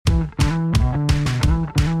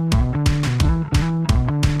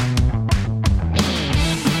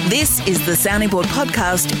This is the Sounding Board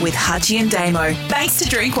podcast with Hutchie and Damo. Thanks to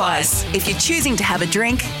Drinkwise. If you're choosing to have a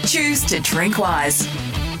drink, choose to drink wise.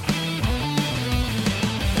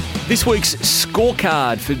 This week's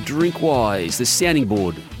scorecard for Drinkwise, the Sounding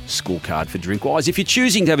Board scorecard for Drinkwise. If you're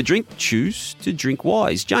choosing to have a drink, choose to drink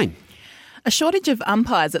wise. Jane. A shortage of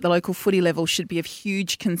umpires at the local footy level should be of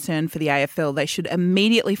huge concern for the AFL. They should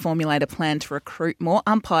immediately formulate a plan to recruit more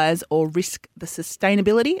umpires or risk the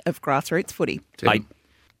sustainability of grassroots footy. 10.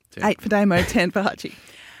 8 for Damo, 10 for Hutchie.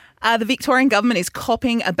 The Victorian government is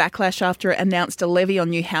copping a backlash after it announced a levy on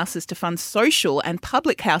new houses to fund social and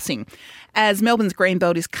public housing. As Melbourne's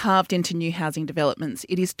Greenbelt is carved into new housing developments,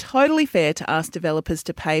 it is totally fair to ask developers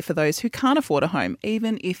to pay for those who can't afford a home,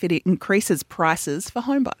 even if it increases prices for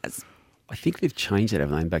home buyers. I think they've changed that,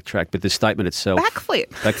 haven't they, in Backtrack, but the statement itself...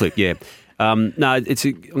 Backflip, yeah. I'm going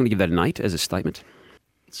to give that an 8 as a statement.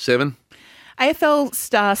 7. AFL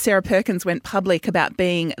star Sarah Perkins went public about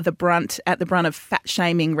being at the brunt of fat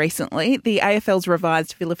shaming recently. The AFL's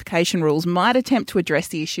revised vilification rules might attempt to address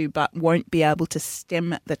the issue but won't be able to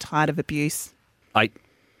stem the tide of abuse. 8.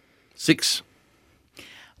 6.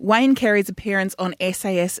 Wayne Carey's appearance on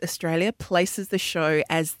SAS Australia places the show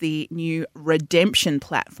as the new redemption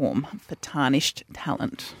platform for tarnished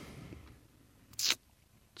talent.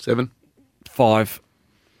 7. 5.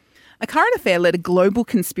 A current affair led a global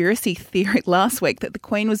conspiracy theory last week that the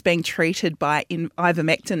Queen was being treated by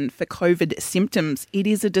ivermectin for COVID symptoms. It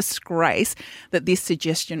is a disgrace that this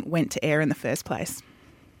suggestion went to air in the first place.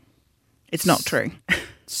 It's not true.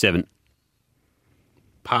 7.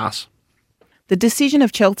 Pass. The decision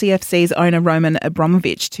of Chelsea FC's owner Roman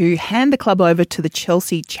Abramovich to hand the club over to the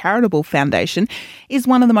Chelsea Charitable Foundation is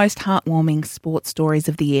one of the most heartwarming sports stories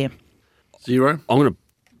of the year. 0. I'm going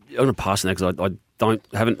to pass on that because I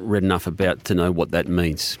haven't read enough about to know what that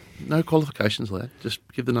means. No qualifications allowed. Just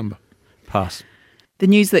give the number. Pass. The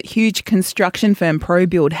news that huge construction firm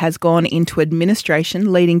ProBuild has gone into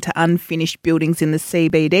administration, leading to unfinished buildings in the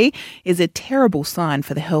CBD, is a terrible sign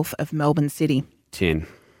for the health of Melbourne City. 10.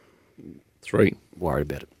 3. Worried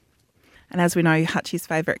about it. And as we know, Hutchie's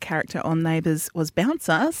favourite character on Neighbours was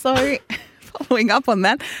Bouncer, so... Following up on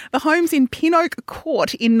that, the homes in Pin Oak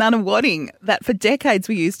Court in Nunawading that for decades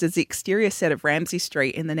were used as the exterior set of Ramsay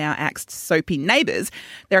Street in the now axed soapy Neighbours.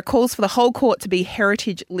 There are calls for the whole court to be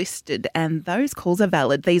heritage listed, and those calls are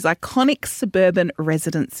valid. These iconic suburban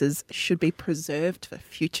residences should be preserved for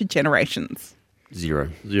future generations. 0.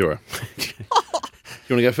 0. You want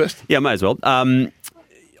to go first? Yeah, may as well. I'm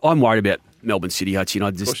worried about Melbourne City, Hutchie, and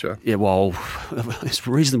I just... Of course you are. Yeah, well, there's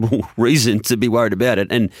reasonable reason to be worried about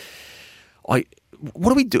it, and...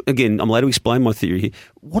 What are we doing? Again, I'm allowed to explain my theory here.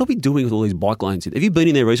 What are we doing with all these bike lanes? Have you been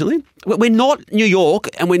in there recently? We're not New York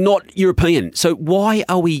and we're not European. So why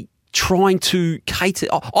are we trying to cater?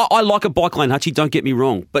 I like a bike lane, Hutchie, don't get me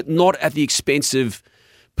wrong, but not at the expense of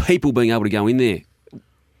people being able to go in there.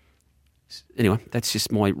 Anyway, that's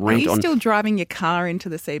just my rant. Are you still driving your car into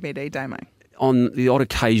the CBD, Damo? On the odd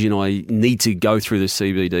occasion I need to go through the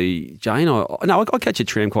CBD, Jane. I catch a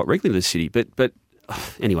tram quite regularly to the city, but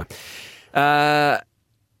anyway. The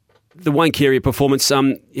Wayne Carey performance,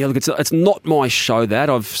 look, it's not my show that.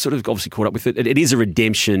 I've sort of obviously caught up with it. It is a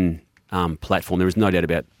redemption platform. There is no doubt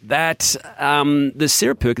about that. The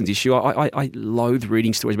Sarah Perkins issue, I loathe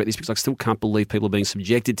reading stories about this because I still can't believe people are being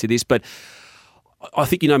subjected to this. But I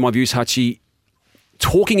think you know my views, Hutchie.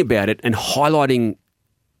 Talking about it and highlighting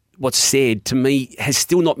what's said, to me, has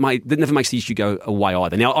still not made... That never makes the issue go away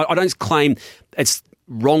either. Now, I don't claim it's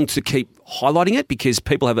wrong to keep highlighting it because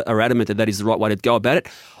people are adamant that is the right way to go about it.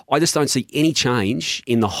 I just don't see any change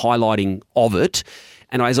in the highlighting of it.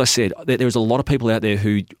 And as I said, there's a lot of people out there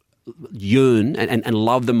who yearn and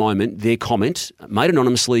love the moment their comment, made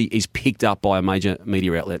anonymously, is picked up by a major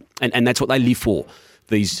media outlet. And that's what they live for,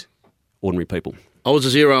 these ordinary people. I was a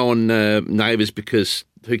 0 on Neighbours because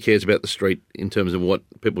who cares about the street in terms of what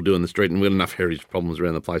people do in the street, and we've got enough heritage problems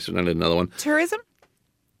around the place. We don't need another one. Tourism?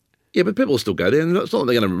 Yeah, but people will still go there. And it's not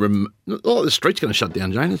like they're going to... the street's going to shut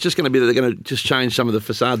down, Jane. It's just going to be that they're going to just change some of the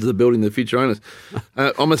facades of the building to the future owners.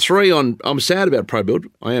 I'm a 3 on... I'm sad about ProBuild.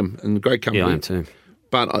 I am. And great company. Yeah, I am too.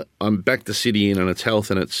 But I'm back to City Inn and its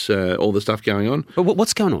health and its all the stuff going on. But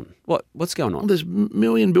what's going on? What's going on? Well, there's a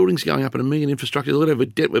million buildings going up and a million infrastructure. Whatever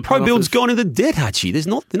debt we're paying off. ProBuild's gone into debt, Hutchie.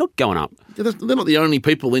 They're not going up. They're not the only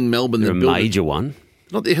people in Melbourne They're that a build major one.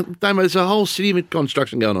 There's a whole city of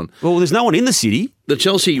construction going on. Well, there's no one in the city. The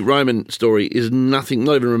Chelsea Roman story is nothing,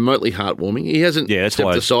 not even remotely heartwarming. He hasn't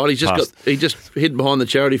stepped aside. He just hid behind the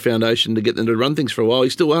charity foundation to get them to run things for a while.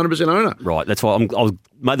 He's still 100% owner. Right. That's why I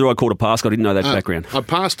made the right call to pass. I didn't know that background. I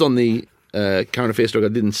passed on the current affairs story. I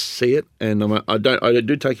didn't see it, and I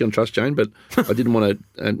do take you on trust, Jane, but I didn't want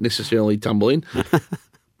to necessarily tumble in.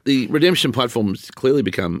 The redemption platform's clearly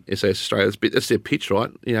become SAS Australia. That's their pitch, right?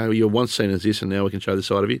 You know, you're once seen as this, and now we can show the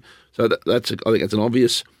side of you. So I think that's an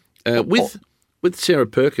obvious. With Sarah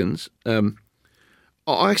Perkins,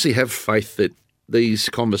 I actually have faith that these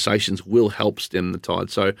conversations will help stem the tide.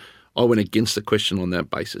 So I went against the question on that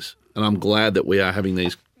basis, and I'm glad that we are having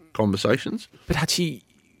these conversations. But Hutchie,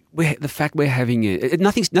 the fact we're having it,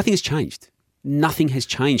 nothing has changed. Nothing has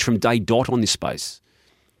changed from day dot on this space.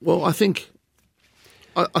 Well, I think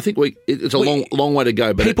it's a long way to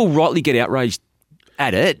go. But people rightly get outraged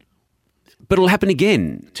at it, but it'll happen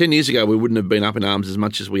again. 10 years ago, we wouldn't have been up in arms as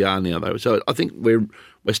much as we are now, though. So I think we're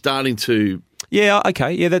starting to. Yeah.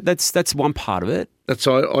 Okay. Yeah. That's one part of it. That's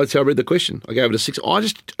how I read the question. I gave it a 6. I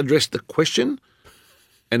just addressed the question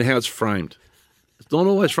and how it's framed. It's not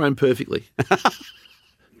always framed perfectly.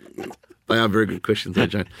 They are very good questions, though,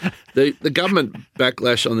 Jane. The government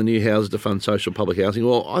backlash on the new houses to fund social public housing,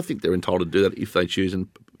 well, I think they're entitled to do that if they choose. And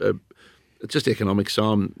it's just economics.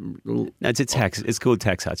 So no, it's a tax. It's called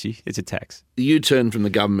tax, Hutchie. It's a tax. The U-turn from the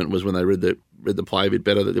government was when they read the play a bit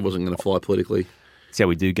better, that it wasn't going to fly politically. That's how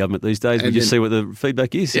we do government these days. We just see what the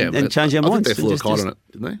feedback is and change our minds. I think they flew a kite on it,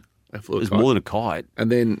 didn't they? It was more than a kite. And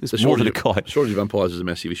then the shortage of umpires is a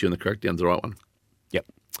massive issue, and the crackdown's the right one. Yep.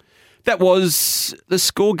 That was the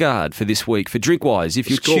scorecard for this week for DrinkWise. If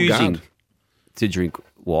you're choosing to drink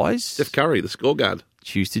wise, Steph Curry, the scorecard.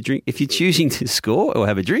 Choose to drink. If you're choosing to score or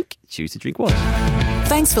have a drink, choose to drink wise.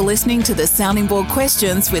 Thanks for listening to the Sounding Board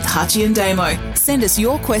Questions with Hutchie and Damo. Send us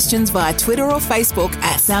your questions via Twitter or Facebook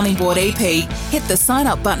at Sounding Board EP. Hit the sign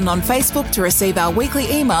up button on Facebook to receive our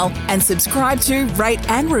weekly email and subscribe to, rate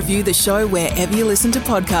and review the show wherever you listen to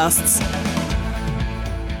podcasts.